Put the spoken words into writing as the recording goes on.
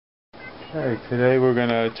Okay, today we're going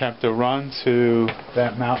to attempt to run to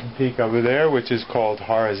that mountain peak over there, which is called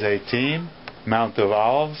Har Zaitim,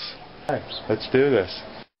 Mt.Olives. Okay, let's do this.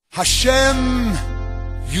 Hashem,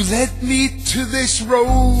 you led me to this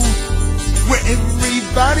road where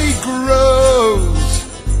everybody grows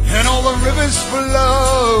and all the rivers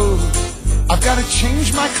flow. I've got to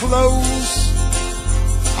change my clothes.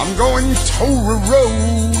 I'm going Torah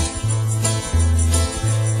Road.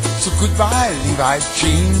 So goodbye, Levi's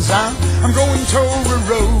jeans. I'm going Torah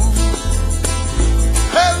Road.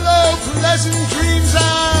 Hello, pleasant dreams.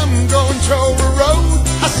 I'm going Torah Road.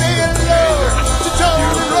 I say hello to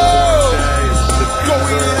Torah Road.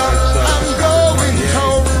 Going up, I'm going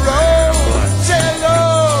Torah Road. Say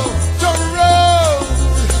hello, Torah Road.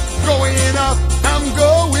 Going up, I'm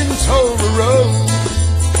going Torah Road.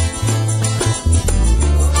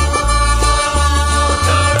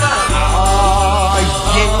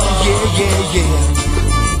 Yeah.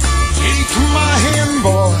 Take my hand,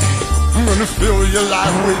 boy. I'm gonna fill your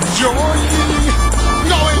life with joy.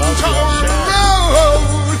 Going Torah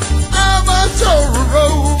Road. I'm on Torah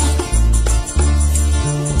Road.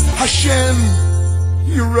 Hashem,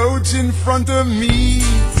 your road's in front of me.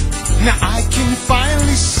 Now I can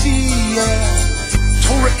finally see, yeah.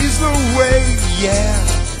 Torah is the way, yeah.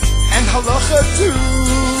 And halacha too.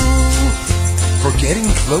 For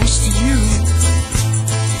getting close to you.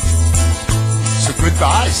 So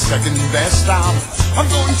goodbye, second best. I'm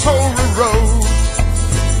going Torah Road.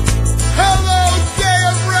 Hello, day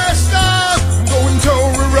of rest. I'm going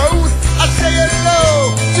Torah Road. I say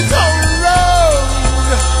hello to Torah Road.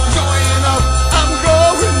 Going up, I'm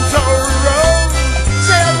going Torah Road.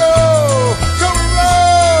 Say hello, Torah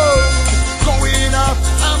Road. Going up,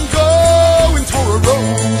 I'm going Torah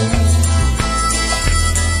Road.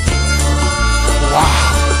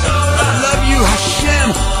 Wow, I love you, Hashem,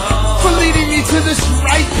 for leading me to this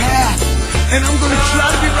right path, and I'm gonna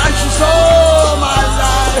try to be righteous all my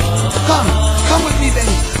life. Come with me,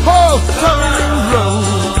 baby. Oh, Torah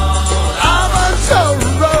Road. I'm on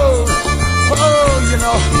Torah Road. Oh, you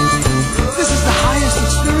know, this is the highest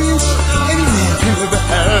experience any man can ever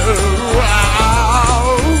have.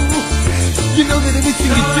 Wow. You know that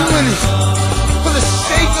everything you're doing is for the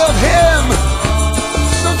sake of Him.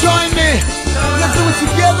 So join me. Let's do it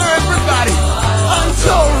together, everybody. On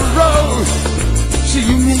Torah Road. So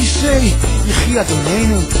you may say, Yechi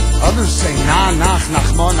Adonenu. Others say,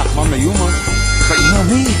 Nachman Meyuma. But you know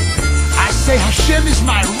me, I say Hashem is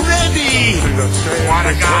my Rebbe. What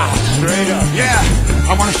a God. Straight up. Yeah,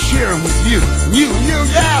 I want to share him with you. You,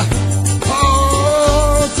 yeah.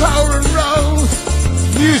 Oh, Torah Road.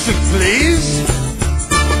 Music, please.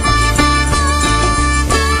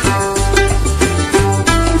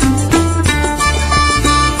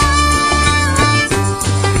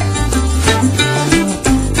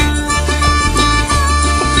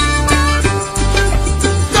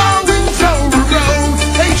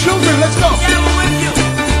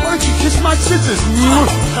 Sisters. Do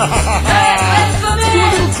a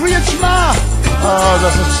little Kriyat Shema. Oh,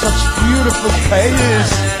 those are such beautiful prayers.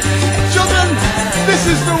 Children, this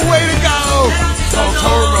is the way to go. Oh,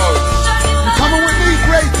 Torah Road. You coming with me?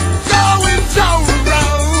 Great. Going Torah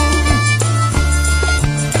Road.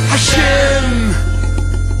 Hashem,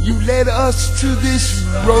 you led us to this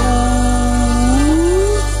road.